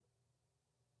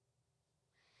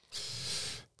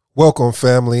Welcome,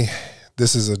 family.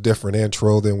 This is a different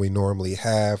intro than we normally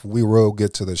have. We will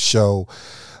get to the show,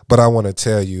 but I want to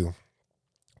tell you,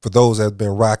 for those that have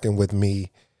been rocking with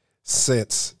me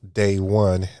since day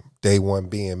one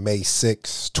being May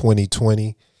 6,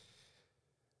 2020,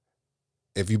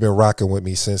 if you've been rocking with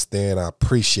me since then, I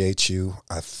appreciate you.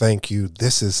 I thank you.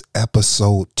 This is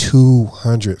episode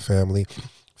 200, family.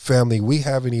 Family, we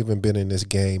haven't even been in this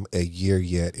game a year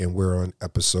yet, and we're on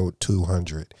episode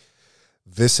 200.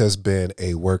 This has been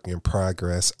a work in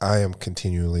progress. I am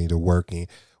continually working.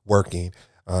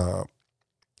 I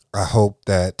hope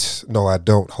that, no, I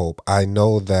don't hope. I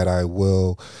know that I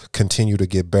will continue to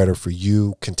get better for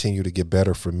you, continue to get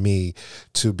better for me,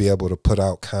 to be able to put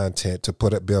out content,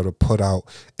 be able to put out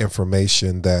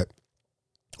information that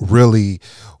really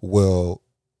will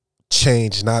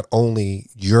change not only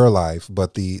your life,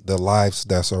 but the lives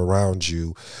that's around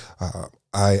you.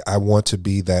 I want to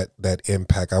be that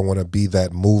impact. I want to be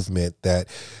that movement that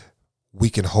we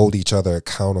can hold each other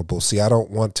accountable. See, I don't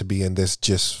want to be in this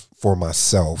just for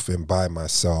myself and by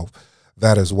myself.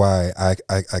 That is why I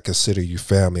consider you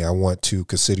family. I want to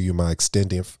consider you my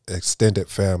extended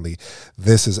family.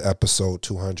 This is episode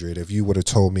 200. If you would have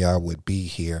told me I would be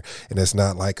here, and it's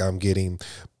not like I'm getting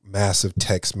massive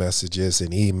text messages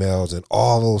and emails and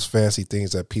all those fancy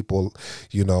things that people,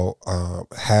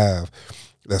 have,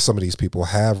 that some of these people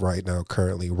have right now.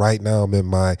 Currently, right now,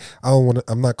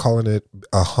 I'm not calling it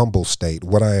a humble state.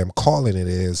 What I am calling it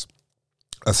is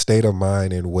a state of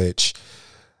mind in which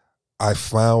I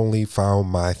finally found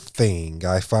my thing.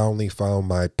 I finally found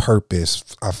my purpose.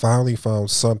 I finally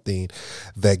found something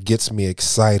that gets me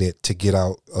excited to get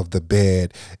out of the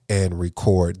bed and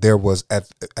record. There was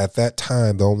at that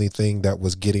time, the only thing that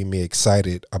was getting me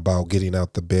excited about getting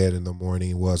out the bed in the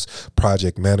morning was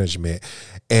project management.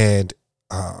 And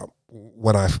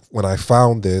when I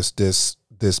found this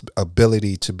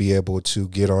ability to be able to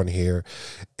get on here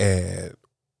and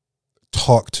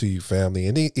talk to you, family,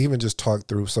 and even just talk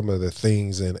through some of the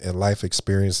things and life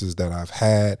experiences that I've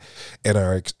had and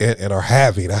are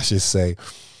having, I should say.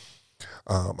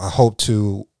 I hope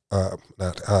to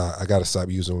I got to stop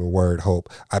using the word hope.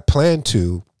 I plan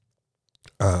to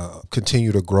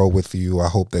continue to grow with you. I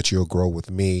hope that you'll grow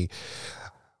with me.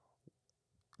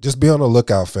 Just be on the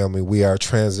lookout, family. We are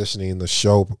transitioning the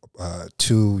show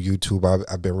to YouTube.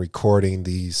 I've been recording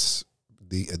the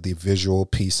visual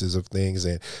pieces of things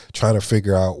and trying to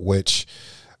figure out which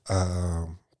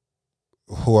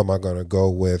who am I going to go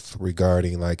with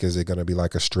regarding, like, is it going to be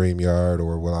like a StreamYard,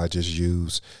 or will I just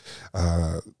use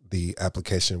the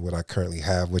application what I currently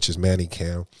have, which is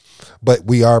ManyCam. But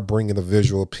we are bringing the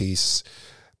visual piece.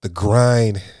 The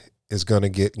grind is going to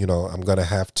get, I'm going to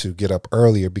have to get up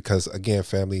earlier because, again,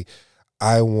 family,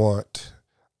 I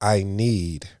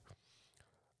need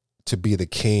to be the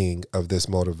king of this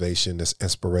motivation, this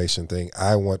inspiration thing.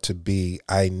 I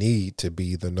need to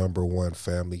be the number one,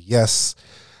 family. Yes,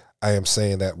 I am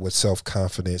saying that with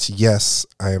self-confidence. Yes,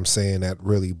 I am saying that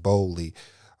really boldly.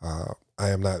 I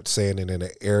am not saying it in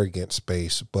an arrogant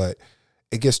space, but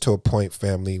it gets to a point,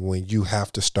 family, when you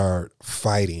have to start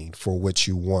fighting for what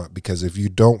you want, because if you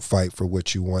don't fight for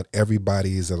what you want,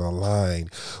 everybody is in a line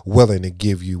willing to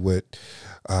give you what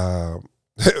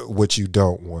you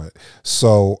don't want.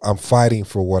 So I'm fighting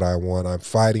for what I want. I'm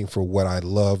fighting for what I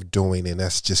love doing, and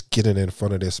that's just getting in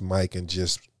front of this mic and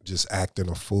just acting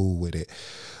a fool with it.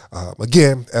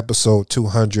 Again, episode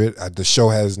 200. The show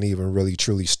hasn't even really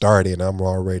truly started, and I'm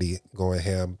already going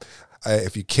ham.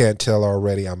 If you can't tell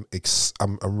already, I'm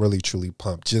really truly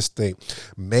pumped. Just think,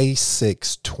 May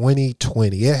 6,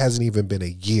 2020. It hasn't even been a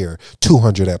year.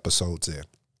 200 episodes in.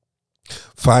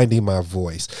 Finding my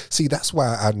voice. See, that's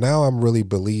why I'm really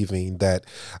believing that.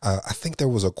 I think there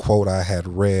was a quote I had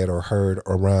read or heard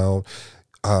around.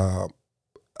 And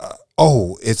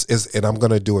I'm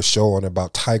gonna do a show on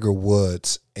about Tiger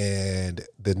Woods and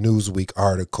the Newsweek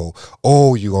article.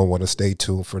 Oh, you're gonna want to stay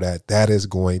tuned for that. That is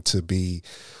going to be.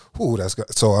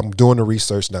 So I'm doing the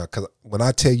research now, because when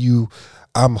I tell you,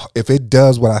 if it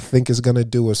does what I think it's going to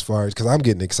do, as far as, because I'm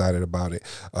getting excited about it,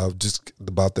 just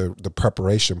about the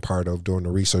preparation part of doing the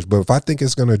research. But if I think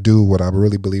it's going to do what I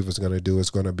really believe it's going to do, it's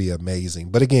going to be amazing.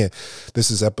 But again,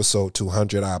 this is episode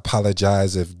 200. I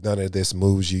apologize if none of this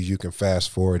moves you. You can fast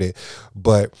forward it.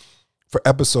 But for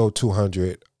episode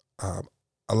 200,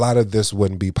 a lot of this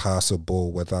wouldn't be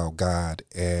possible without God.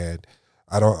 And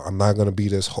I'm not going to be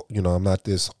this, I'm not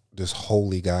this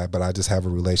holy guy, but I just have a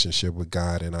relationship with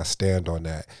God, and I stand on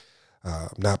that.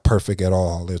 Not perfect at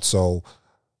all. And so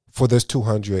for this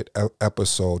 200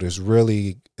 episode, it's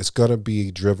going to be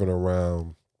driven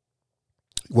around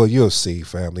Well, you'll see,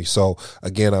 family. So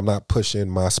again, I'm not pushing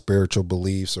my spiritual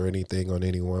beliefs or anything on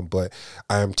anyone, but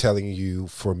I am telling you,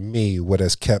 for me, what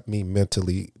has kept me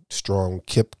mentally strong,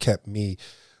 kept me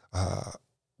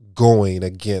going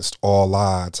against all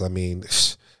odds. I mean,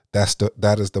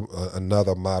 that is the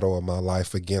another motto of my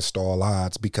life, against all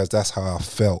odds, because that's how I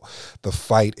felt. The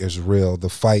fight is real. The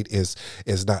fight is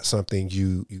not something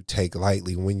you take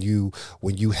lightly. When you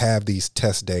have these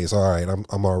test days, all right,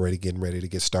 I'm already getting ready to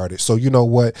get started. So you know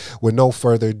what? With no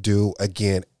further ado,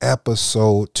 again,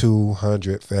 episode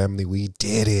 200, family, we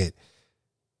did it.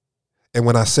 And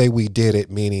when I say we did it,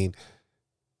 meaning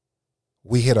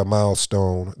we hit a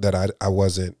milestone that I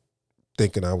wasn't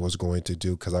thinking I was going to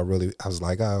do, because I was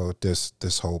like, oh,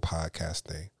 this whole podcast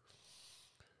thing,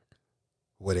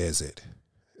 what is it?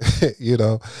 You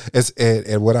know, it's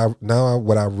and what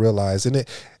I realize, and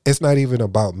it's not even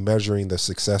about measuring the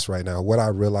success right now. What I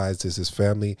realized is,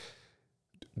 family,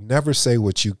 never say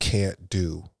what you can't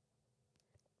do,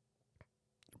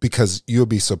 because you'll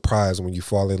be surprised when you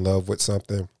fall in love with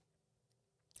something,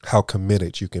 how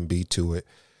committed you can be to it,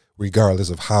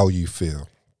 regardless of how you feel.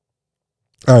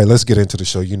 All right, let's get into the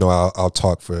show. You know, I'll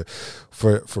talk for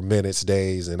minutes,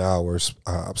 days, and hours.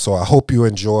 So I hope you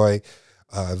enjoy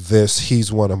this.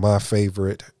 He's one of my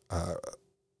favorite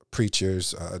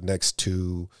preachers, next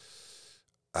to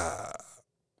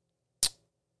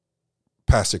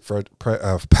Pastor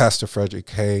Frederick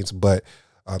Haynes. But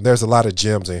there's a lot of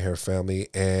gems in here, family,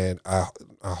 and I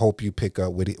hope you pick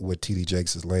up what T.D.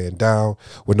 Jakes is laying down.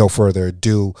 With no further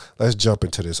ado, let's jump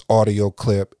into this audio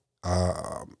clip.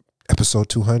 Episode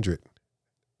 200.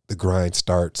 The grind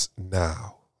starts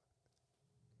now.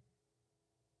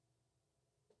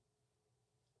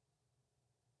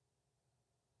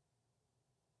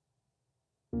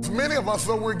 Many of us,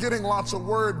 though we're getting lots of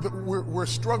word, we're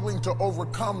struggling to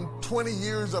overcome 20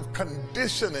 years of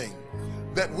conditioning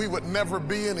that we would never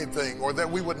be anything, or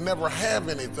that we would never have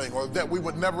anything, or that we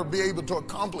would never be able to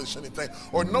accomplish anything,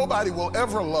 or nobody will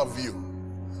ever love you.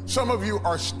 Some of you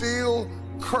are still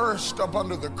cursed up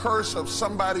under the curse of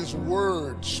somebody's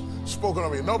words spoken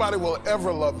of you. Nobody will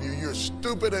ever love you. You're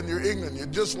stupid and you're ignorant. You're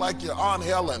just like your Aunt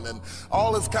Helen and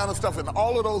all this kind of stuff. And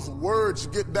all of those words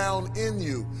get down in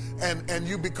you, and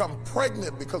you become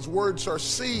pregnant, because words are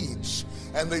seeds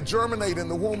and they germinate in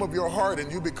the womb of your heart,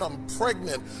 and you become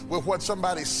pregnant with what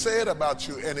somebody said about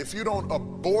you. And if you don't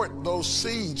abort those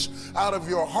seeds out of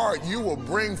your heart, you will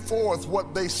bring forth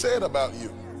what they said about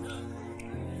you.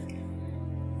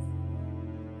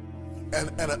 And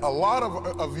a lot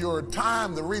of your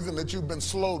time, the reason that you've been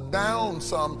slowed down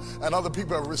some and other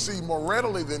people have received more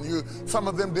readily than you, some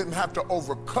of them didn't have to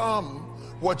overcome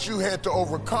what you had to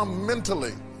overcome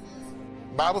mentally.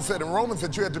 Bible said in Romans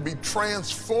that you had to be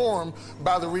transformed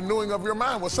by the renewing of your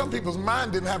mind. Well, some people's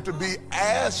mind didn't have to be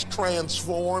as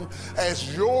transformed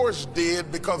as yours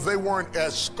did, because they weren't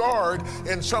as scarred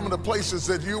in some of the places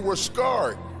that you were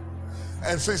scarred.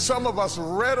 And see, some of us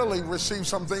readily receive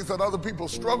some things that other people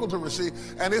struggle to receive.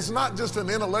 And it's not just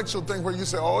an intellectual thing where you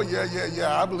say, oh,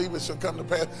 yeah, I believe it shall come to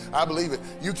pass. I believe it.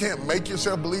 You can't make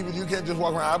yourself believe it. You can't just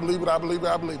walk around, I believe it, I believe it,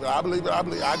 I believe it, I believe it, I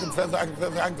believe it, I confess, I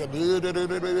confess, I confess.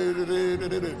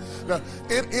 Now,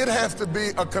 it has to be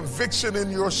a conviction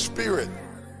in your spirit.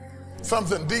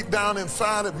 Something deep down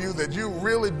inside of you that you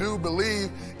really do believe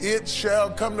it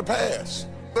shall come to pass.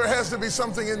 There has to be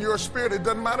something in your spirit. It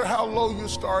doesn't matter how low you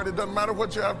start. It doesn't matter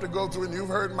what you have to go through. And you've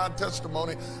heard my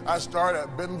testimony.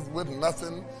 I've been with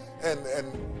nothing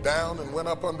and down and went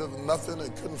up under the nothing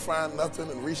and couldn't find nothing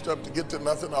and reached up to get to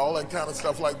nothing, all that kind of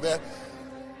stuff like that.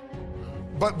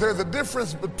 But there's a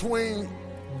difference between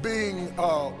being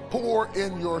poor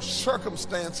in your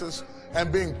circumstances and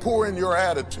being poor in your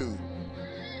attitude.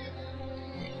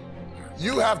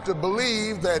 You have to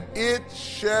believe that it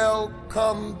shall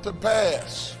come to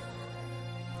pass.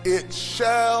 It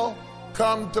shall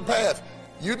come to pass.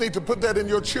 You need to put that in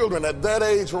your children at that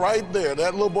age right there.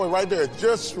 That little boy right there,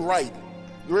 just right.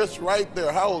 Just right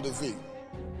there. How old is he?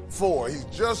 4. He's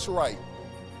just right.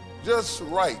 Just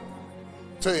right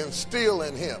to instill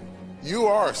in him, you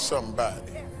are somebody.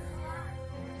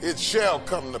 It shall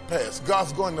come to pass.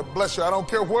 God's going to bless you. I don't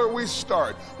care where we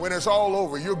start. When it's all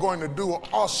over, you're going to do an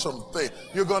awesome thing.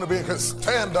 You're going to be able to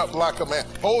stand up like a man.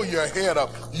 Hold your head up.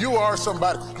 You are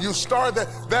somebody. You start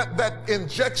that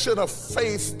injection of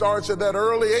faith starts at that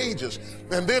early ages.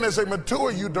 And then as they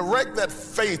mature, you direct that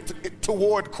faith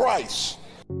toward Christ.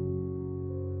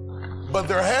 But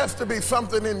there has to be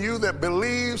something in you that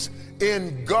believes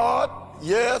in God,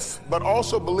 yes, but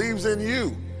also believes in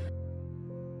you.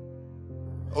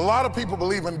 A lot of people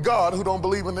believe in God who don't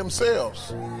believe in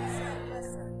themselves.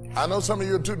 I know some of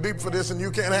you are too deep for this and you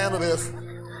can't handle this.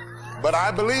 But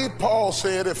I believe Paul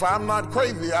said, if I'm not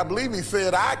crazy, I believe he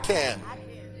said, I can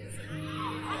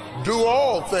do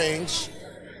all things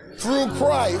through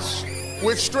Christ,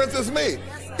 which strengthens me.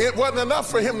 It wasn't enough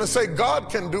for him to say God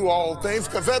can do all things,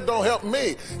 because that don't help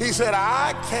me. He said,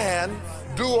 I can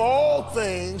do all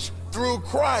things through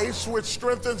Christ, which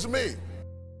strengthens me.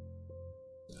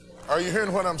 Are you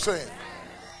hearing what I'm saying?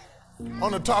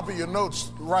 On the top of your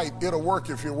notes, write, it'll work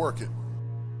if you work it.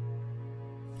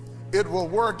 It will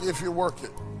work if you work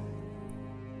it.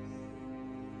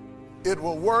 It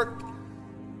will work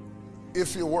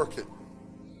if you work it.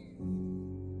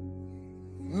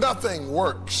 Nothing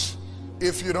works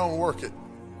if you don't work it.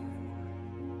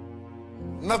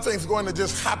 Nothing's going to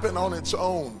just happen on its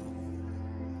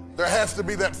own. There has to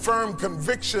be that firm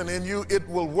conviction in you, it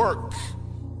will work.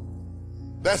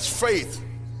 That's faith.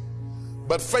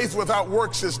 But faith without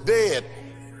works is dead.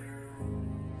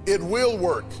 It will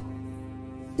work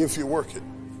if you work it.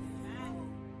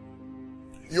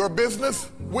 Your business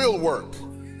will work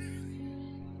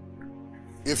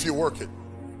if you work it.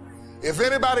 If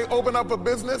anybody opened up a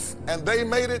business and they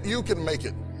made it, you can make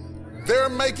it. Their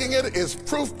making it is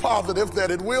proof positive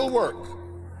that it will work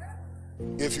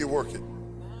if you work it.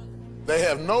 They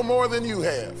have no more than you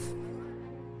have.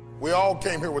 We all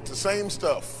came here with the same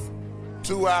stuff.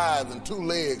 2 eyes and 2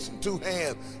 legs and 2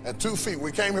 hands and 2 feet.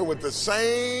 We came here with the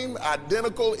same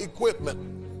identical equipment.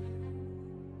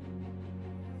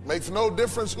 Makes no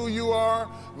difference who you are.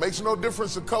 Makes no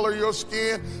difference the color of your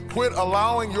skin. Quit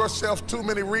allowing yourself too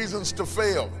many reasons to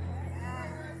fail.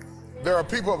 There are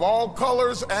people of all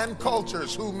colors and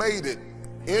cultures who made it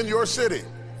in your city,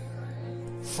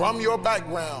 from your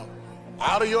background,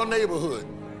 out of your neighborhood,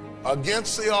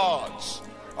 against the odds,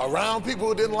 around people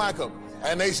who didn't like them,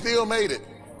 and they still made it.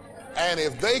 And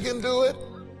if they can do it,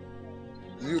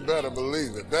 you better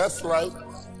believe it. That's right.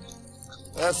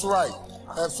 That's right.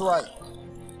 That's right.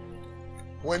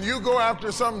 When you go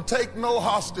after something, take no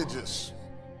hostages.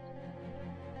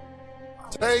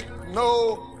 Take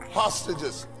no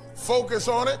hostages. Focus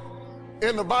on it.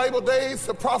 In the Bible days,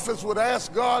 the prophets would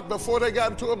ask God before they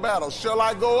got into a battle, shall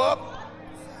I go up?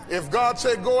 If God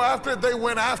said go after it, they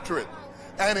went after it.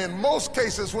 And in most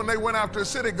cases, when they went after a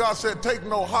city, God said, take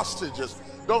no hostages.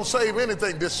 Don't save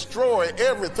anything. Destroy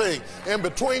everything in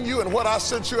between you and what I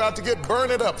sent you out to get. Burn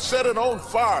it up. Set it on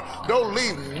fire. Don't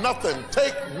leave nothing.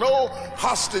 Take no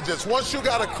hostages. Once you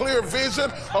got a clear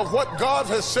vision of what God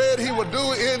has said he would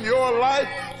do in your life,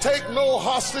 take no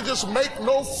hostages. Make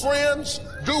no friends.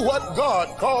 Do what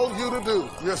God called you to do.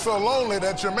 You're so lonely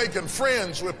that you're making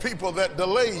friends with people that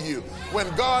delay you. When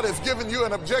God has given you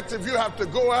an objective, you have to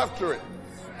go after it.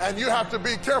 And you have to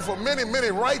be careful. Many, many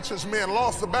righteous men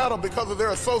lost the battle because of their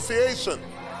association.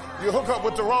 You hook up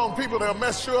with the wrong people, they'll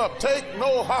mess you up. Take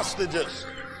no hostages.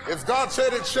 If God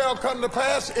said it shall come to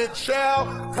pass, it shall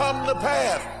come to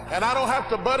pass. And I don't have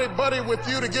to buddy with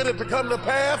you to get it to come to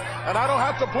pass. And I don't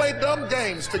have to play dumb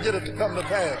games to get it to come to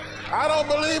pass. I don't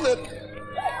believe it.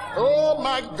 Oh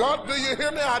my God, do you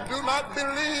hear me? I do not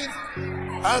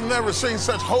believe. I've never seen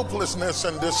such hopelessness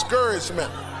and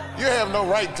discouragement. You have no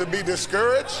right to be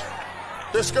discouraged.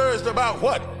 Discouraged about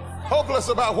what? Hopeless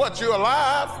about what? You're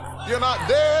alive. You're not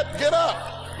dead. Get up.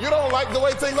 You don't like the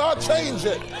way things are. Change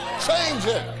it. Change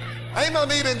it. Ain't no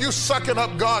need in you sucking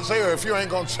up God's air if you ain't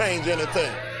going to change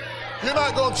anything. You're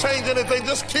not going to change anything.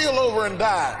 Just keel over and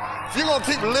die. If you're going to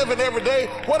keep living every day,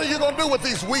 what are you going to do with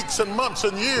these weeks and months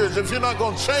and years if you're not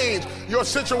going to change your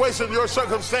situation, your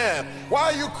circumstance?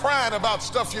 Why are you crying about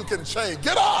stuff you can change?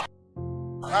 Get up.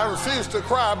 I refuse to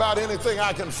cry about anything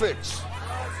I can fix.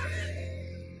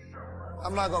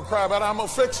 I'm not going to cry about it. I'm going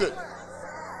to fix it. If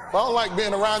I don't like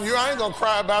being around you, I ain't going to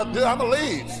cry about it. I'm going to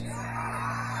leave.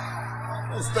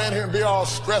 Don't stand here and be all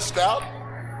stressed out.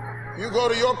 You go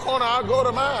to your corner, I'll go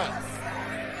to mine.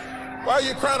 Why are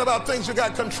you crying about things you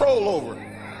got control over?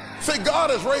 See, God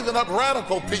is raising up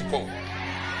radical people.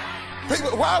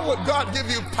 Why would God give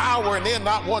you power and then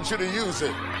not want you to use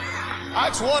it?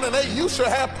 Acts 1:8, you shall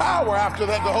have power after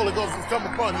that the Holy Ghost has come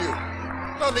upon you.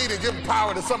 No need to give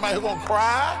power to somebody who's going to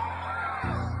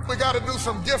cry. We got to do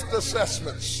some gift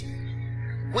assessments.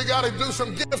 We got to do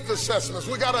some gift assessments.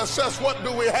 We got to assess what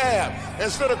do we have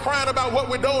instead of crying about what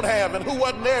we don't have and who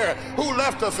wasn't there, who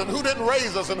left us and who didn't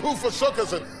raise us and who forsook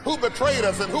us and who betrayed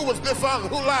us and who was dishonest,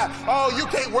 who lied. Oh, you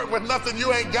can't work with nothing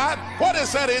you ain't got. What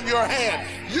is that in your hand?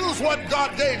 Use what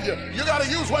God gave you. You got to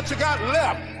use what you got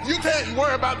left. You can't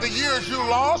worry about the years you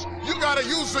lost. You got to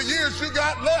use the years you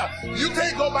got left. You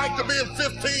can't go back to being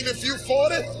 15 if you're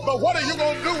 40, but what are you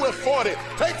going to do with 40?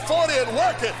 Take 40 and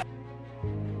work it.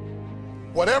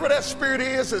 Whatever that spirit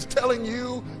is telling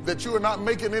you that you are not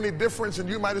making any difference and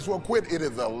you might as well quit. It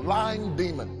is a lying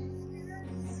demon.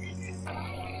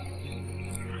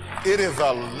 It is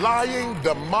a lying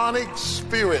demonic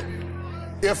spirit.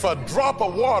 If a drop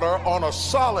of water on a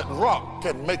solid rock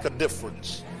can make a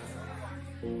difference.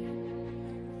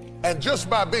 And just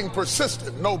by being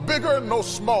persistent, no bigger, no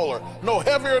smaller, no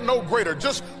heavier, no greater,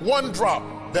 just one drop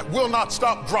that will not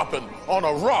stop dropping on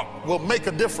a rock will make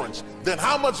a difference. Then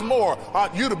how much more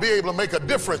ought you to be able to make a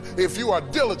difference if you are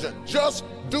diligent? Just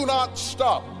do not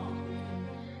stop.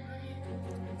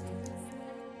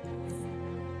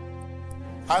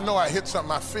 I know I hit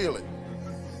something, I feel it.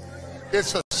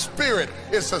 It's a spirit.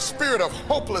 It's a spirit of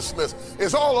hopelessness.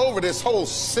 It's all over this whole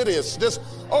city. It's just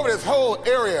over this whole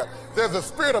area. There's a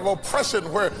spirit of oppression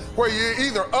where you're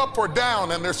either up or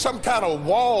down, and there's some kind of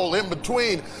wall in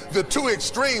between the two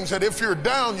extremes, and if you're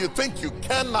down, you think you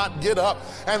cannot get up,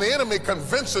 and the enemy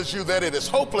convinces you that it is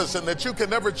hopeless and that you can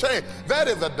never change. That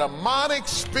is a demonic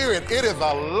spirit. It is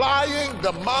a lying,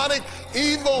 demonic,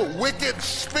 evil, wicked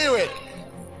spirit.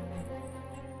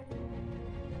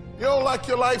 You don't like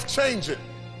your life changing.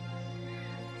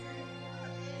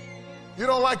 You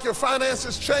don't like your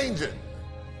finances changing.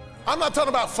 I'm not talking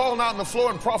about falling out on the floor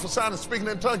and prophesying and speaking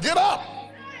in tongues. Get up.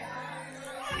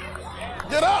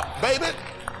 Get up, baby.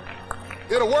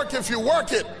 It'll work if you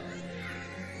work it.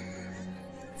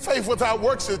 Faith without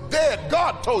works is dead.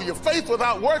 God told you faith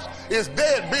without works is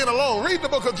dead, being alone. Read the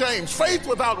book of James. Faith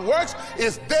without works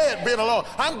is dead, being alone.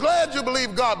 I'm glad you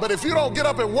believe God, but if you don't get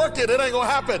up and work it, it ain't gonna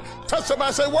happen. Touch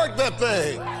somebody, say, work that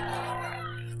thing.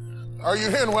 Are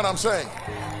you hearing what I'm saying?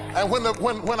 And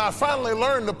when I finally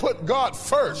learned to put God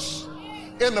first,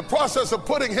 in the process of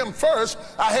putting him first,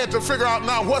 I had to figure out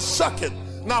now what's second,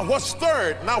 now what's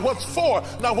third, now what's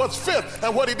fourth, now what's fifth.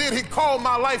 And what he did, he called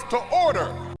my life to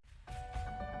order.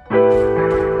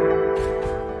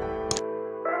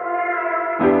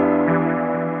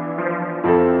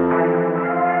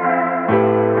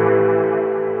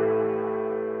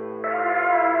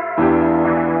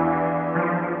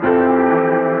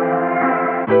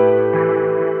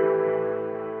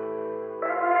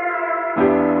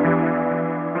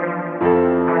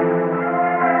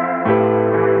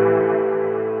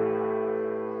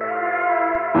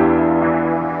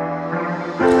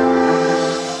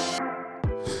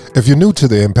 If you're new to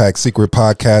the Impact Secret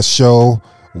Podcast show,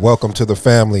 welcome to the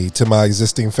family. To my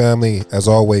existing family, as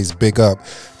always, big up.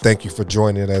 Thank you for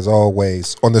joining as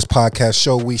always. On this podcast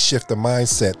show, we shift the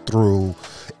mindset through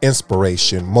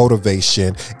inspiration,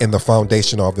 motivation, and the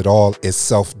foundation of it all is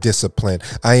self-discipline.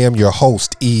 I am your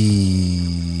host,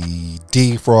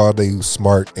 ED, for all the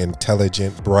smart,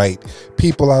 intelligent, bright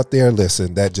people out there.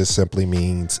 Listen, that just simply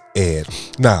means Ed.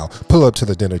 Now, pull up to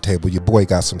the dinner table. Your boy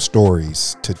got some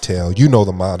stories to tell. You know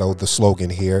the motto, the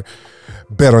slogan here.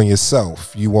 Bet on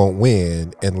yourself. You won't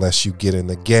win unless you get in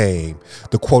the game.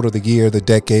 The quote of the year, the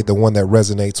decade, the one that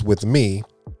resonates with me.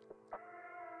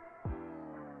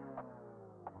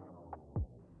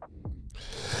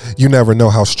 You never know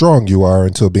how strong you are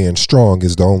until being strong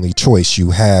is the only choice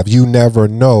you have. You never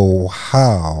know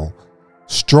how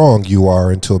strong you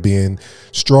are until being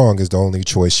strong is the only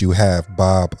choice you have.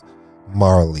 Bob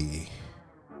Marley.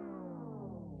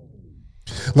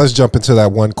 Let's jump into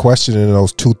that one question and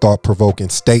those two thought-provoking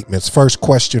statements. First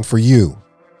question for you.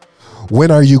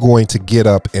 When are you going to get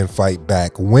up and fight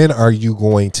back? When are you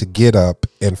going to get up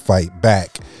and fight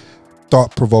back?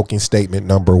 Thought-provoking statement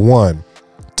number one.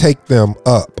 Take them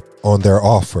up on their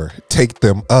offer. Take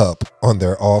them up on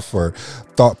their offer.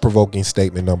 Thought-provoking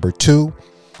statement number two.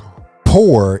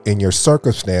 Pour in your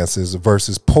circumstances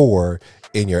versus pour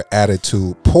in your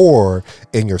attitude. Pour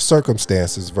in your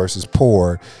circumstances versus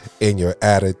pour in your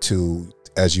attitude.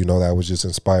 As you know, that was just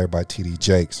inspired by TD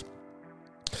Jakes.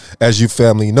 As you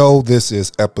family know, this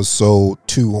is episode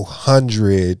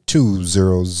 200.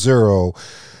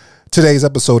 Today's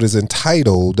episode is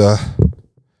entitled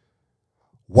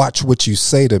Watch What You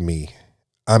Say to Me,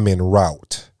 I'm en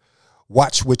route.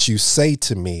 Watch what you say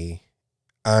to me,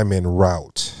 I'm en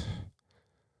route.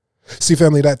 See,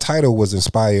 family, that title was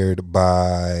inspired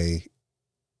by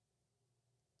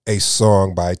a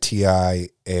song by T.I.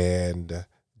 and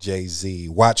Jay-Z,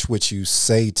 Watch What You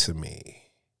Say to Me.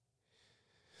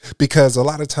 Because a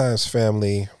lot of times,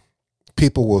 family,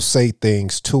 people will say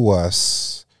things to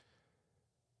us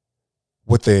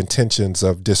with the intentions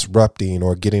of disrupting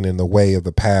or getting in the way of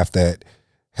the path that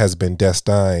has been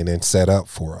destined and set up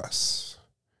for us.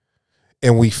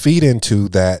 And we feed into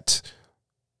that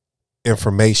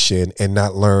information and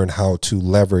not learn how to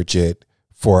leverage it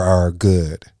for our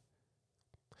good.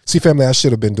 See, family, I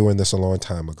should have been doing this a long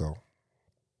time ago.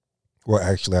 Well,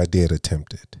 actually, I did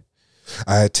attempt it.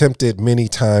 I attempted many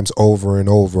times over and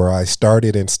over. I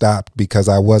started and stopped because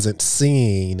I wasn't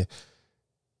seeing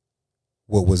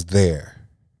what was there.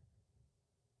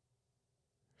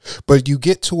 But you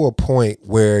get to a point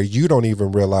where you don't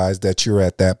even realize that you're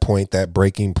at that point, that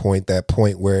breaking point, that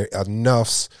point where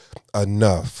enough's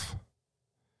enough.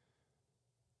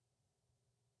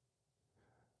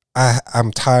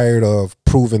 I'm tired of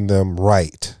proving them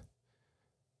right.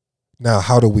 Now,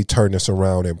 how do we turn this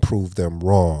around and prove them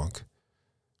wrong?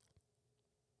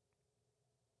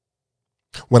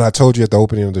 When I told you at the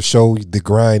opening of the show, the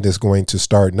grind is going to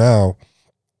start now,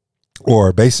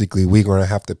 or basically we're going to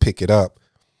have to pick it up.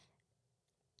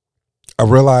 I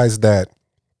realized that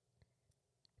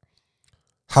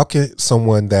how can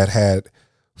someone that had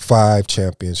 5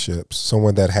 championships,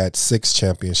 someone that had 6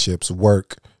 championships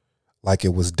work like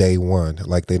it was day one,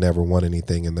 like they never won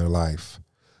anything in their life?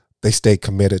 They stay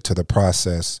committed to the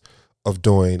process of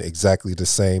doing exactly the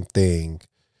same thing.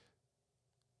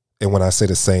 And when I say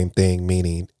the same thing,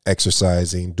 meaning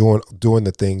exercising, doing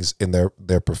the things in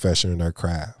their profession and their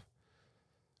craft.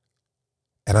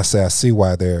 And I say I see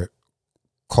why they're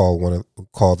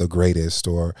called the greatest,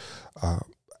 or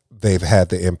they've had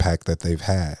the impact that they've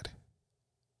had.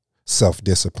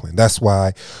 Self-discipline. That's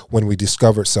why when we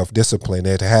discovered self-discipline,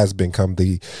 it has become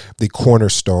the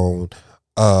cornerstone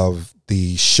of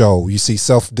the show. You see,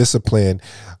 self-discipline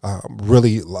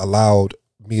really allowed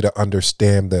me to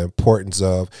understand the importance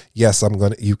of, yes,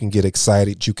 you can get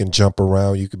excited, you can jump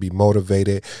around, you can be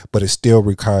motivated, but it still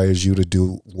requires you to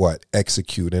do what?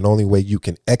 Execute. And the only way you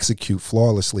can execute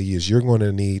flawlessly is you're going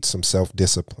to need some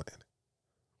self-discipline.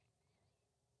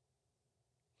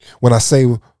 When I took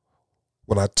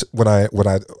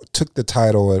the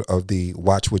title of the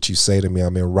Watch What You Say to Me,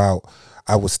 I'm en route,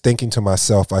 I was thinking to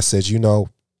myself, I said,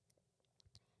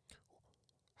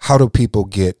 how do people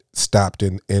get stopped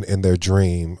in their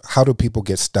dream? How do people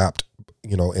get stopped,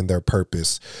 in their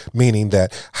purpose? Meaning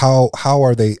that how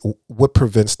are they, what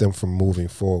prevents them from moving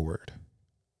forward?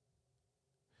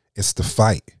 It's the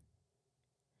fight.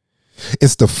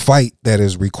 It's the fight that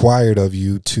is required of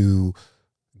you to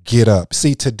get up.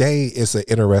 See, today is an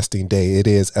interesting day. It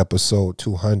is episode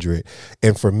 200.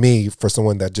 And for me, for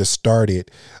someone that just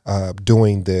started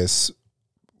doing this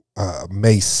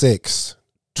May 6th,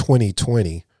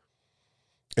 2020,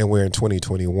 and we're in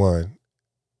 2021,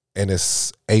 and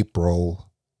it's April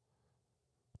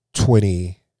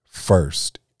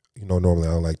 21st. Normally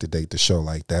I don't like to date the show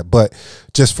like that, but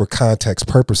just for context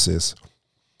purposes.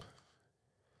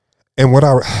 And what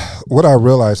I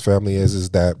realized, family,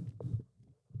 is that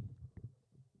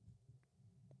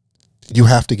you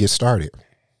have to get started.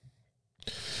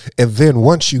 And then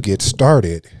once you get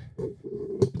started,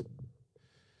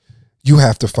 you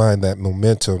have to find that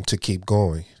momentum to keep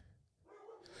going.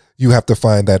 You have to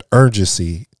find that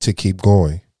urgency to keep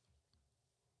going.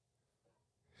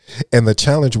 And the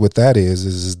challenge with that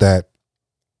is that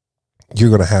you're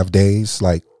going to have days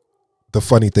like, the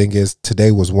funny thing is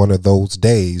today was one of those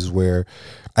days where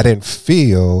I didn't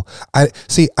feel, I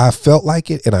felt like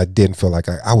it and I didn't feel like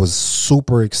I was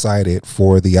super excited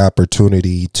for the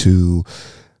opportunity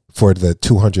for the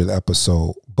 200th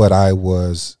episode, but I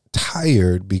was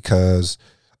tired because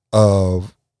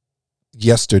of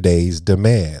yesterday's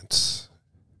demands.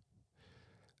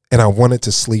 And I wanted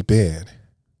to sleep in.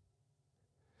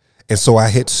 And so I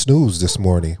hit snooze this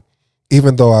morning.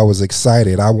 Even though I was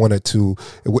excited, I wanted to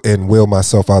and will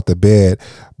myself out the bed,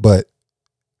 but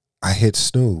I hit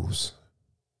snooze.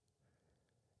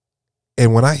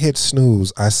 And when I hit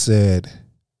snooze, I said,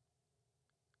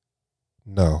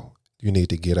 no, you need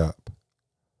to get up.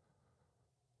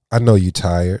 I know you're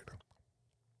tired.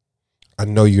 I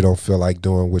know you don't feel like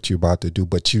doing what you're about to do,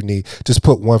 but you need, just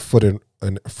put one foot in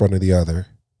front of the other.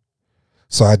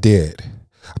 So I did.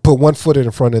 I put one foot in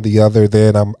front of the other.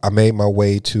 Then I made my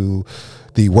way to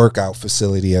the workout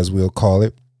facility, as we'll call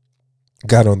it.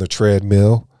 Got on the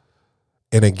treadmill.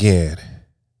 And again,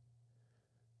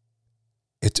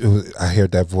 I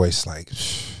heard that voice like,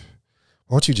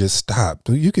 why don't you just stop?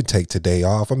 You can take today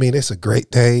off. I mean, it's a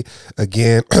great day.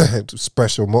 Again, it's a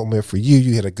special moment for you.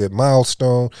 You hit a good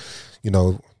milestone.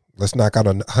 Let's knock out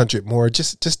 100 more.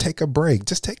 Just take a break.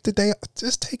 Just take the day.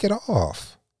 Just take it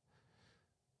off.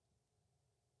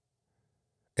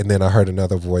 And then I heard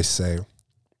another voice say,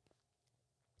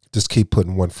 just keep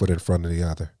putting one foot in front of the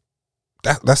other.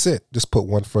 That's it. Just put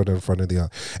one foot in front of the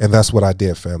other. And that's what I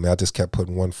did, family. I just kept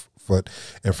putting one foot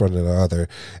in front of the other.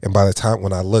 And by the time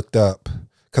when I looked up,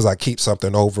 because I keep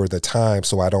something over the time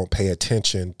so I don't pay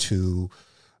attention to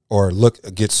or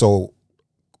get so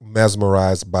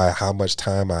mesmerized by how much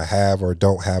time I have or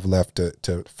don't have left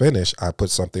to finish, I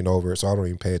put something over it so I don't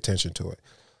even pay attention to it.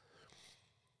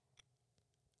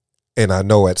 And I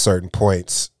know at certain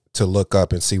points to look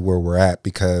up and see where we're at,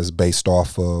 because based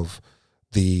off of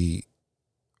the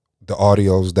the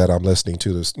audios that I'm listening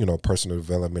to, this, personal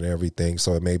development and everything.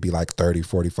 So it may be like 30,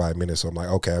 45 minutes. So I'm like,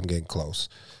 okay, I'm getting close.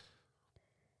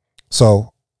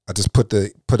 So I just put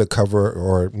a cover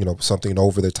or, something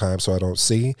over the time so I don't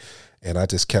see. And I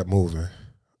just kept moving.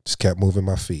 Just kept moving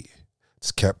my feet.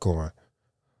 Just kept going.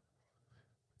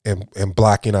 And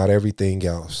blocking out everything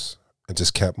else. And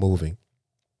just kept moving.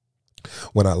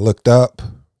 When I looked up,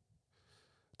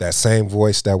 that same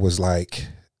voice that was like,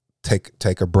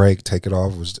 take a break, take it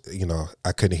off, was,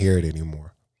 I couldn't hear it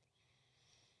anymore.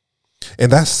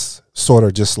 And that's sort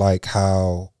of just like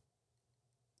how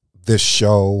this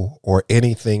show or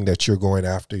anything that you're going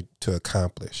after to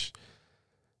accomplish,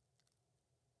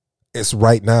 it's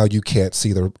right now you can't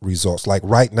see the results. Like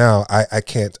right now,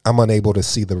 I'm unable to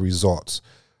see the results.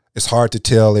 It's hard to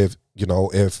tell if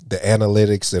the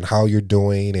analytics and how you're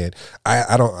doing, and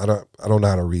I don't know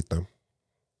how to read them.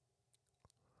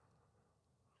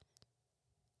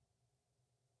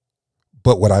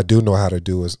 But what I do know how to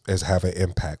do is have an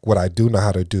impact. What I do know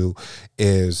how to do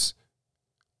is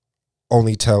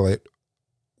only tell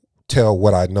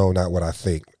what I know, not what I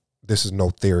think. This is no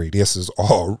theory. This is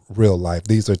all real life.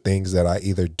 These are things that I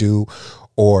either do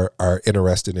or are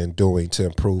interested in doing to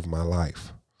improve my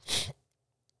life.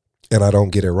 And I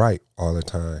don't get it right all the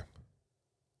time.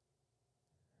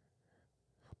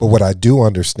 But what I do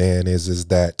understand is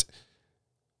that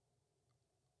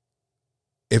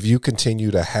if you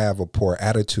continue to have a poor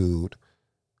attitude,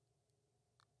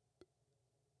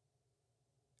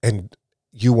 and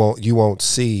you won't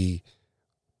see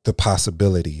the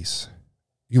possibilities.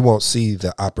 You won't see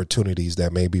the opportunities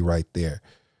that may be right there.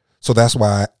 So that's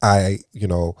why I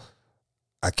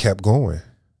kept going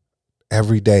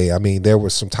every day. I mean, there were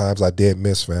some times I did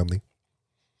miss, family.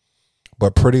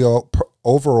 But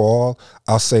overall,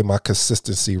 I'll say my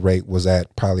consistency rate was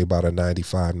at probably about a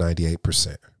 95,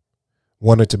 98%.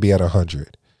 Wanted to be at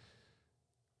 100.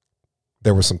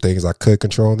 There were some things I could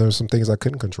control, and there were some things I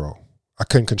couldn't control. I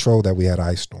couldn't control that we had an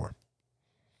ice storm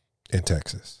in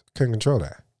Texas. Couldn't control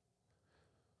that.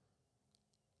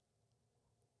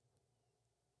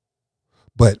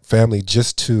 But family,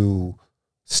 just to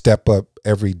step up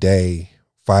every day,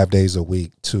 5 days a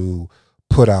week, to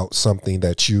put out something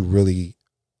that you really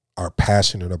are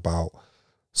passionate about,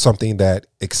 something that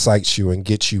excites you and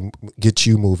gets you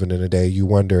moving in the day. You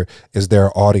wonder, is there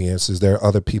an audience? Is there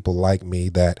other people like me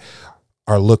that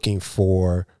are looking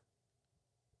for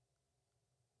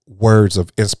words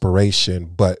of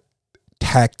inspiration, but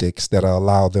tactics that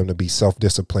allow them to be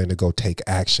self-disciplined to go take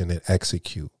action and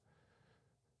execute?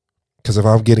 Because if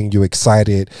I'm getting you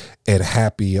excited and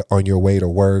happy on your way to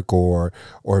work, or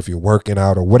if you're working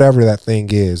out, or whatever that thing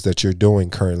is that you're doing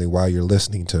currently while you're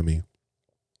listening to me,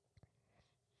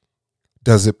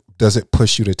 does it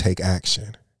push you to take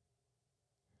action?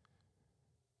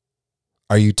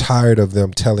 Are you tired of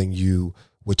them telling you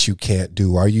what you can't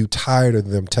do? Are you tired of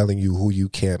them telling you who you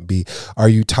can't be? Are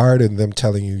you tired of them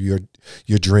telling you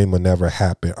your dream will never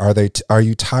happen? Are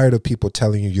you tired of people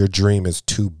telling you your dream is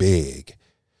too big?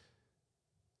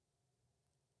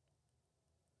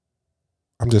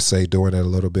 I'm just saying, doing it a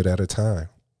little bit at a time.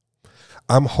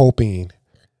 I'm hoping.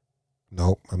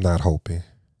 Nope, I'm not hoping.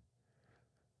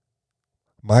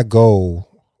 My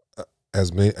goal, I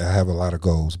have a lot of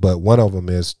goals, but one of them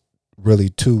is really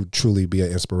to truly be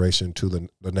an inspiration to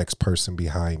the next person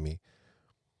behind me.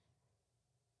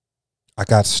 I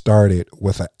got started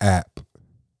with an app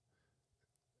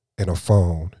and a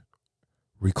phone,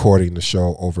 recording the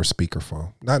show over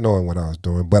speakerphone, not knowing what I was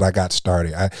doing, but I got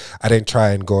started. I didn't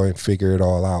try and go and figure it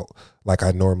all out like I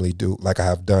normally do, like I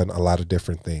have done a lot of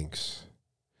different things.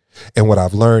 And what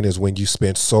I've learned is when you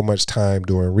spend so much time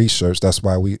doing research, that's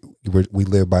why we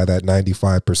live by that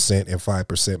 95% and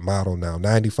 5% model now.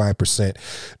 95%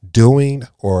 doing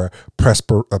or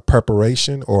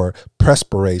preparation or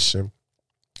perspiration,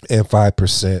 and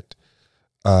 5%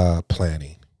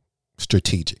 planning,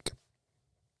 strategic.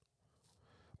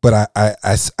 But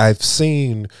I've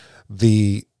seen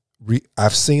the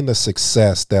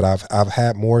success that I've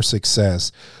had more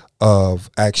success of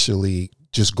actually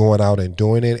just going out and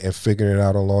doing it and figuring it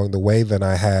out along the way than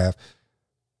I have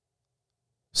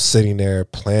sitting there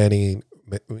planning,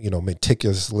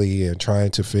 meticulously and trying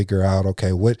to figure out,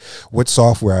 okay, what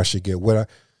software I should get.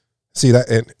 See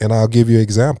that, and I'll give you an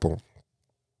example.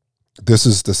 This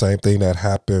is the same thing that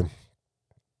happened,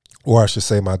 or I should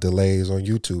say my delays on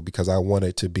YouTube, because I want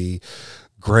it to be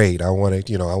great. I want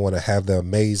to have the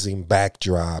amazing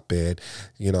backdrop, and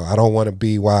I don't want to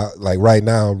be like right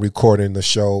now I'm recording the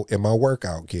show in my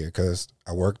workout gear because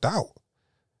I worked out.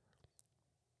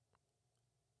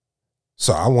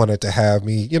 So I wanted to have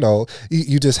me,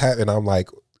 you just have, and I'm like,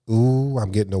 ooh,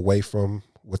 I'm getting away from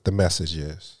what the message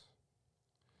is.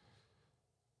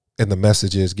 And the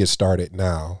message is get started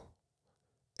now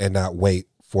and not wait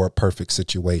for a perfect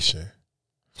situation.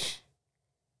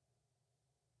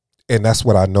 And that's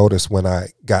what I noticed when I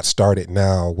got started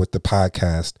now with the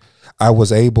podcast. I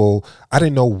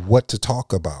didn't know what to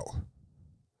talk about.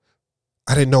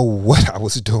 I didn't know what I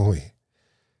was doing.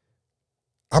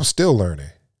 I'm still learning.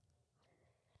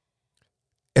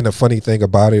 And the funny thing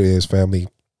about it is, family,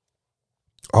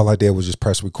 all I did was just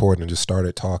press record and just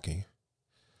started talking.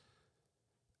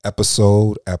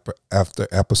 Episode after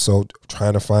episode,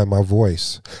 trying to find my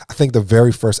voice. I think the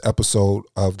very first episode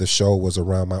of the show was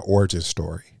around my origin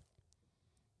story.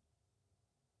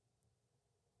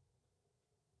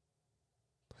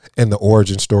 And the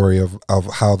origin story of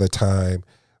how the time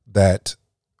that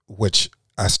which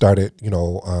I started,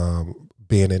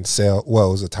 being in sales. Well,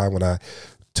 it was a time when I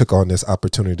took on this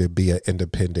opportunity to be an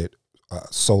independent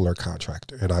solar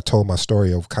contractor. And I told my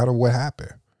story of kind of what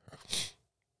happened.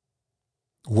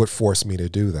 What forced me to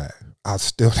do that. I'll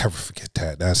still never forget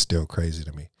that. That's still crazy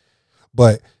to me.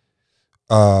 But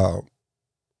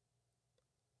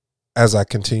as I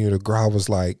continue to grow, I was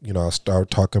like, I started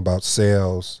talking about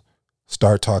sales,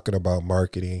 start talking about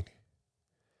marketing,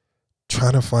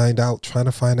 trying to find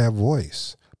that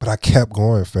voice. But I kept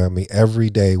going, family. Every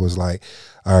day was like,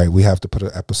 all right, we have to put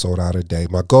an episode out a day.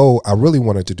 My goal, I really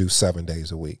wanted to do 7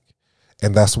 days a week.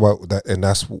 And that's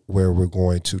where we're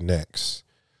going to next.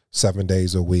 7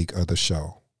 days a week of the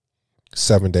show.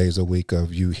 7 days a week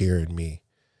of you hearing me.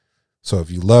 So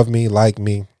if you love me, like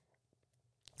me,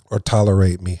 or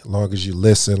tolerate me, as long as you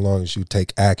listen, as long as you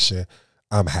take action,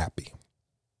 I'm happy.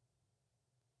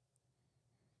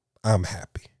 I'm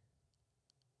happy.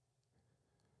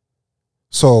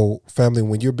 So, family,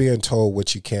 when you're being told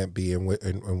what you can't be and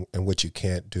what you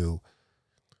can't do,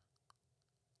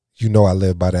 I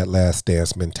live by that last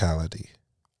dance mentality.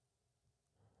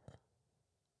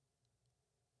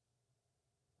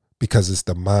 Because it's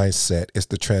the mindset, it's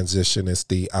the transition, it's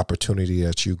the opportunity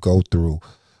that you go through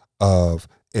of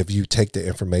if you take the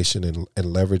information and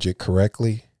leverage it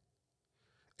correctly,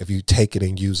 if you take it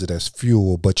and use it as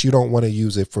fuel, but you don't want to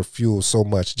use it for fuel so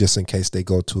much just in case they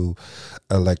go to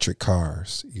electric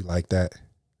cars. You like that?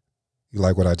 You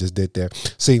like what I just did there?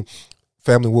 See,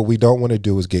 family, what we don't want to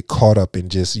do is get caught up in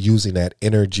just using that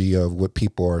energy of what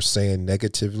people are saying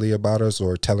negatively about us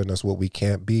or telling us what we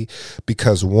can't be,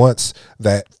 because once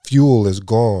that fuel is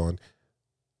gone,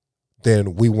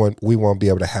 then we won't be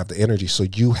able to have the energy. So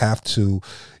you have to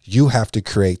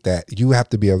create that. You have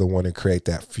to be able to want to create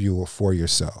that fuel for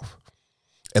yourself.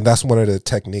 And that's one of the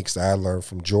techniques that I learned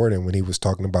from Jordan when he was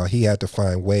talking about he had to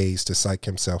find ways to psych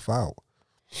himself out.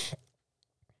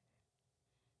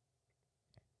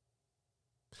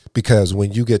 Because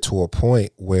when you get to a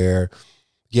point where,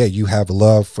 you have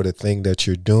love for the thing that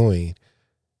you're doing,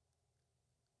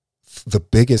 the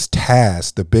biggest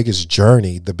task, the biggest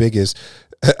journey, the biggest,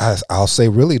 I'll say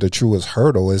really the truest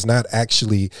hurdle is not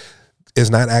actually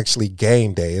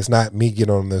game day. It's not me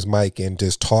getting on this mic and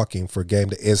just talking for game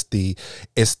day.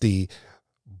 It's the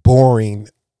boring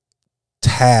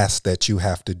task that you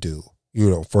have to do.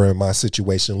 For in my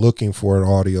situation, looking for an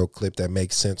audio clip that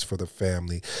makes sense for the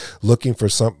family, looking for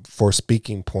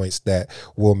speaking points that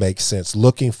will make sense,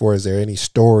 looking for, is there any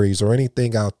stories or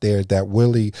anything out there that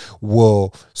really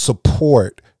will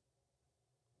support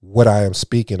what I am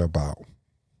speaking about.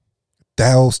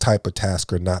 Those type of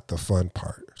tasks are not the fun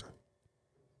part.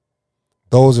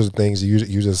 Those are the things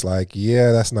you just like,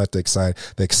 that's not the exciting.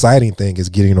 The exciting thing is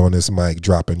getting on this mic,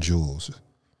 dropping jewels.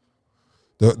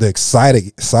 The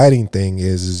exciting thing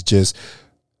is just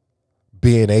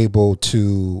being able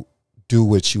to do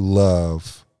what you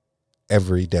love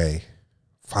every day,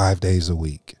 5 days a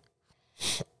week.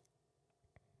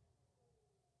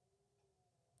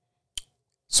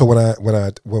 So when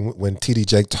TD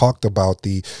Jake talked about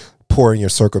the pouring your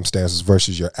circumstances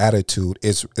versus your attitude,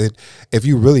 if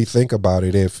you really think about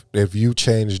it, if you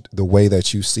changed the way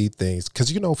that you see things,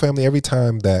 because family, every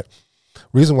time that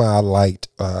reason why I liked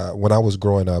when I was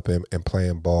growing up and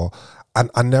playing ball,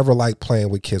 I never liked playing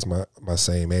with kids my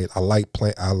same age. I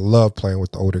love playing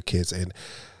with the older kids, and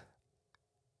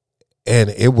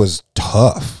it was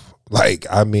tough.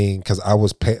 Because I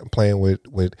was playing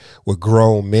with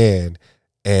grown men,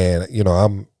 and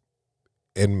I'm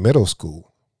in middle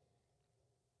school.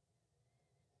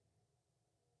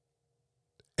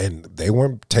 And they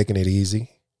weren't taking it easy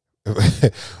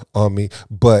on me,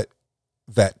 but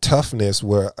that toughness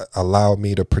will allow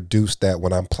me to produce that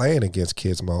when I'm playing against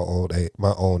kids my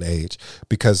own age,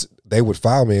 because they would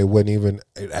foul me. It wouldn't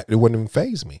even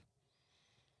faze me.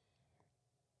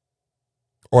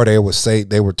 Or they would say,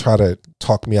 they would try to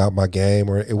talk me out my game,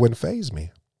 or it wouldn't faze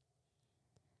me.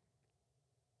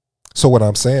 So what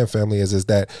I'm saying, family, is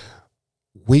that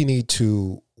we need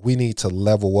to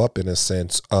level up in a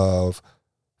sense of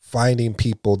finding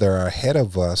people that are ahead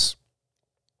of us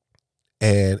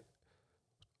and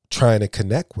trying to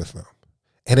connect with them.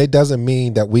 And it doesn't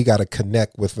mean that we got to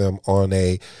connect with them on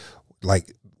a,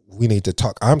 like, we need to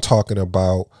talk. I'm talking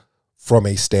about from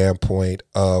a standpoint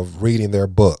of reading their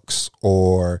books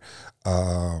or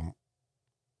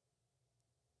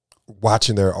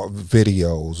watching their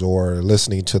videos or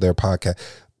listening to their podcast.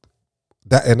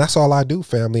 That's all I do,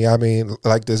 family. I mean,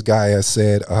 like this guy has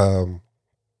said,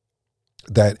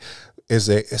 that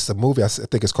it's a movie. I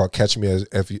think it's called Catch Me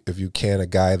If You Can. A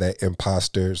guy that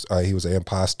imposters. He was an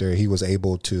imposter. He was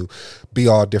able to be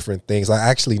all different things. I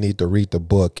actually need to read the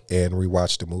book and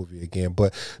rewatch the movie again.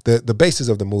 But the basis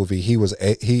of the movie, he was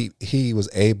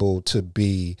able to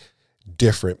be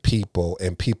different people,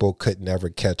 and people could never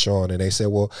catch on. And they said,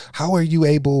 well, how are you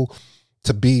able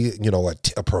to be,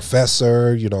 a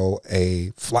professor, be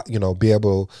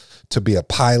able to be a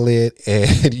pilot,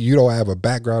 and you don't have a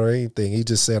background or anything? He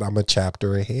just said, I'm a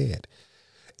chapter ahead.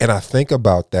 And I think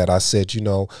about that. I said,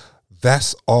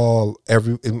 that's all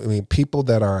people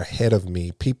that are ahead of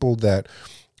me, people that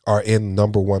are in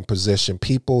number one position,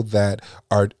 people that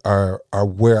are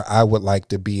where I would like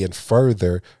to be and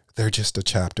further, they're just a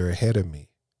chapter ahead of me.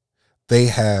 They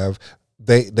have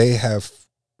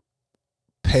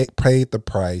paid the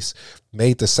price,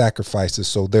 made the sacrifices,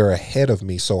 so they're ahead of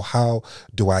me. So how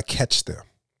do I catch them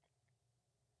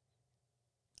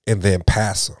and then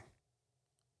pass them?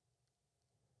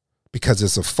 Because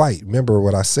it's a fight. Remember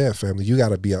what I said, family. You got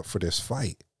to be up for this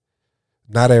fight.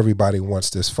 Not everybody wants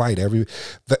this fight.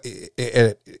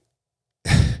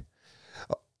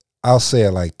 I'll say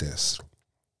it like this.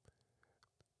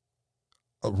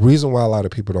 A reason why a lot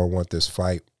of people don't want this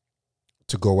fight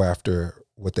to go after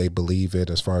what they believe in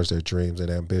as far as their dreams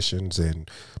and ambitions and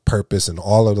purpose and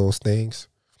all of those things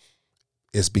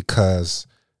is because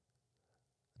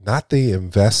not the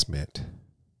investment,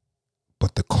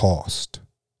 but the cost.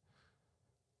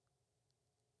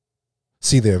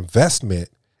 See, the investment,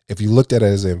 if you looked at it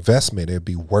as an investment, it'd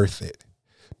be worth it.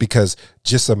 Because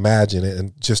just imagine it,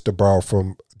 and just to borrow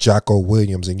from Jocko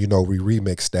Williams, and we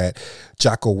remixed that.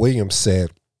 Jocko Williams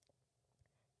said,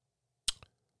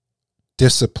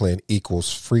 discipline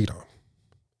equals freedom.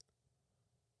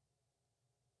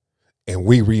 And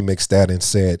we remixed that and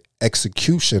said,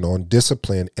 execution on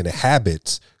discipline and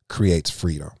habits creates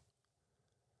freedom.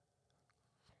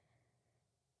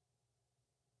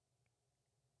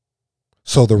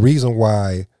 So the reason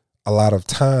why a lot of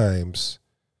times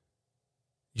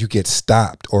you get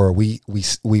stopped, or we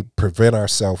prevent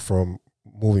ourselves from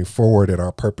moving forward in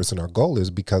our purpose and our goal, is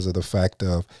because of the fact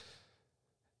of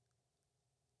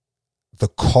the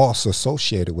costs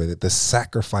associated with it, the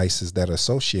sacrifices that are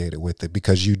associated with it,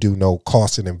 because you do know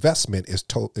cost and investment is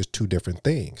two different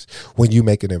things. When you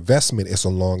make an investment, it's a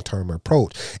long-term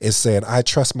approach. It's saying, I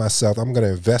trust myself. I'm going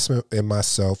to invest in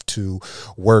myself to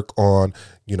work on,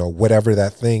 whatever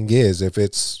that thing is. If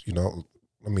it's,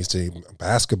 let me say, a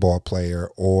basketball player,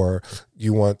 or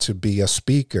you want to be a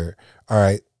speaker. All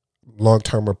right.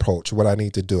 Long-term approach, what I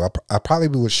need to do. I probably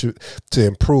would to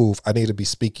improve. I need to be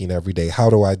speaking every day. How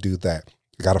do I do that?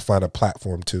 I got to find a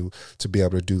platform to be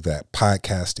able to do that.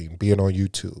 Podcasting, being on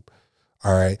YouTube.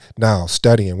 All right. Now,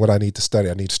 studying, what I need to study.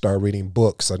 I need to start reading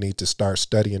books. I need to start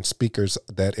studying speakers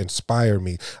that inspire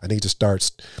me. I need to start,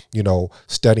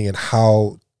 studying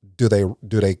how do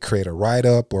they create a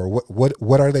write-up, or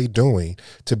what are they doing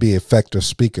to be effective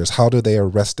speakers? How do they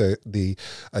arrest the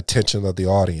attention of the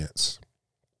audience?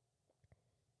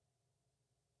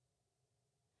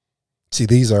 See,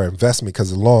 these are investment,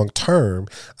 because long term,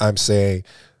 I'm saying,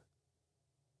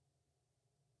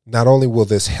 not only will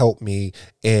this help me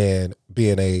in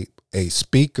being a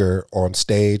speaker on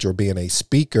stage or being a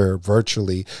speaker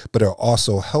virtually, but it'll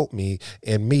also help me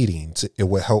in meetings. It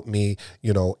will help me,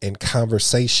 in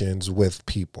conversations with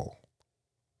people.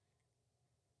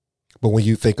 But when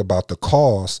you think about the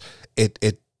cost,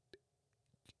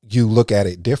 you look at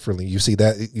it differently. You see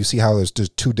how there's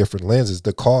just two different lenses.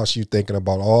 The cost, you're thinking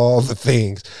about all the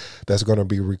things that's going to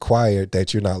be required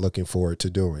that you're not looking forward to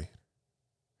doing.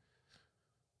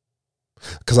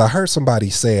 Because I heard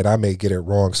somebody say it, I may get it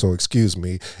wrong, so excuse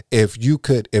me. If you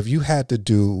had to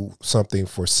do something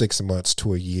for 6 months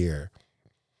to a year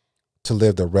to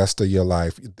live the rest of your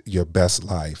life, your best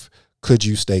life, could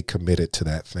you stay committed to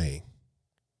that thing?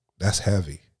 That's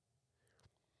heavy.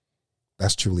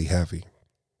 That's truly heavy.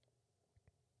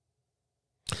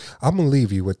 I'm going to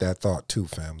leave you with that thought too,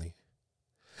 family.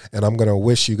 And I'm going to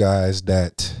wish you guys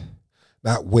that,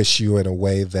 not wish you in a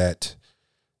way that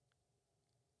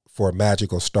for a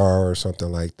magical star or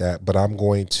something like that, but I'm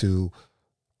going to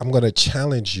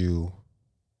challenge you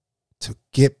to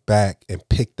get back and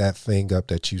pick that thing up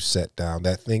that you set down,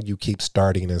 that thing you keep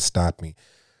starting and stopping.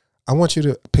 I want you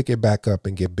to pick it back up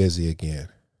and get busy again.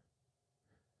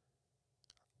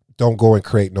 Don't go and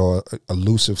create no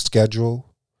elusive schedule.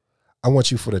 I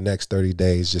want you for the next 30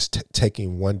 days just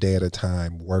taking one day at a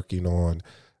time, working on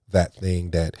that thing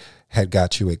that had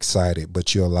got you excited,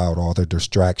 but you allowed all the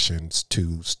distractions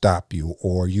to stop you,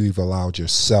 or you've allowed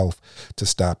yourself to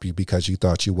stop you because you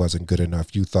thought you wasn't good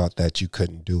enough. You thought that you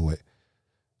couldn't do it.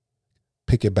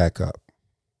 Pick it back up.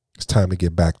 It's time to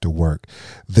get back to work.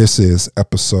 This is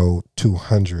episode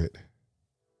 200.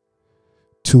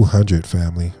 200,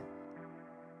 family.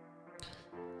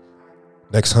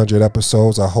 Next 100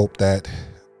 episodes, I hope that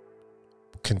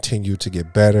continue to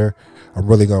get better. I'm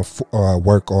really going to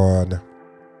work on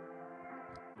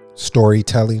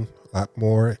storytelling a lot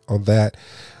more on that.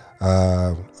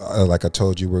 Like I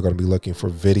told you, we're going to be looking for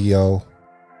video.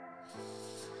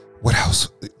 What else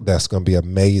that's going to be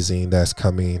amazing that's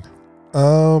coming?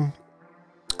 I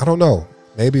don't know.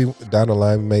 Maybe down the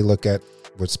line we may look at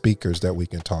with speakers that we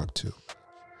can talk to,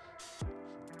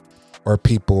 or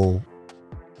people,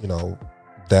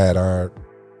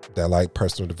 that like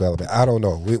personal development. I don't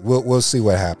know. We'll see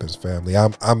what happens, family.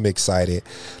 I'm excited.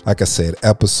 Like I said,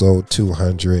 episode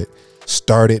 200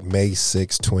 started May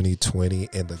 6, 2020,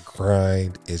 and the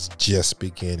grind is just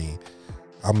beginning.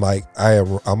 I'm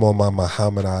on my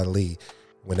Muhammad Ali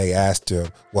when they asked him,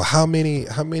 well, how many,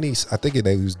 I think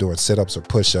they was doing sit-ups or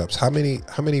push-ups. How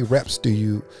many reps do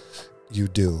you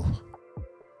do?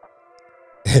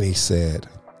 And he said,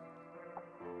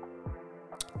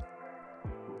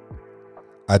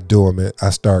 I do them and I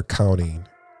start counting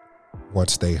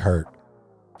once they hurt.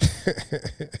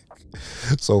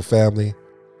 So family,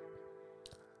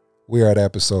 we are at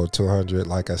episode 200,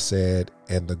 like I said,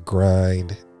 and the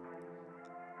grind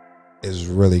is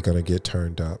really going to get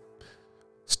turned up.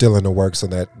 Still in the works on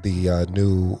the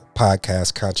new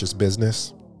podcast, Conscious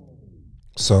Business.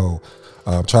 So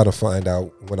I'm trying to find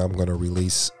out when I'm going to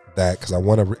release that, because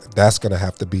that's going to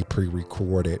have to be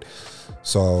pre-recorded.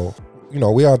 So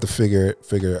we have to figure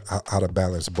how to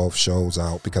balance both shows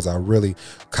out, because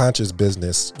Conscious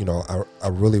Business, I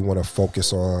really want to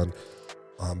focus on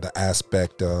the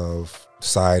aspect of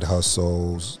side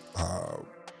hustles,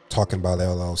 talking about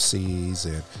LLCs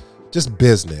and just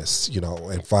business,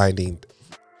 and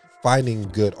finding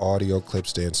good audio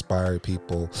clips to inspire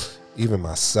people, even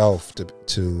myself,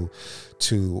 to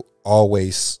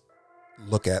always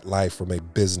look at life from a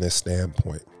business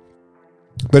standpoint.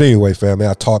 But anyway, family,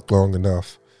 I talked long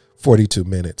enough. 42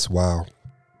 minutes. Wow.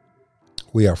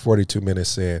 We are 42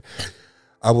 minutes in.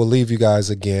 I will leave you guys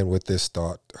again with this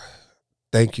thought.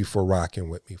 Thank you for rocking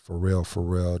with me. For real, for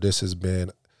real. This has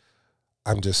been,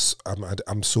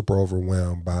 I'm super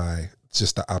overwhelmed by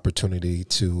just the opportunity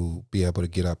to be able to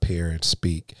get up here and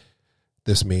speak.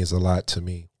 This means a lot to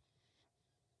me.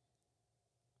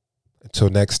 Until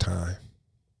next time,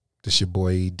 this your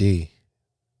boy ED.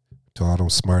 To all them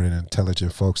smart and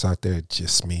intelligent folks out there, it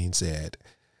just means Ed.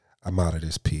 I'm out of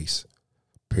this piece.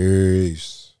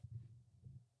 Peace.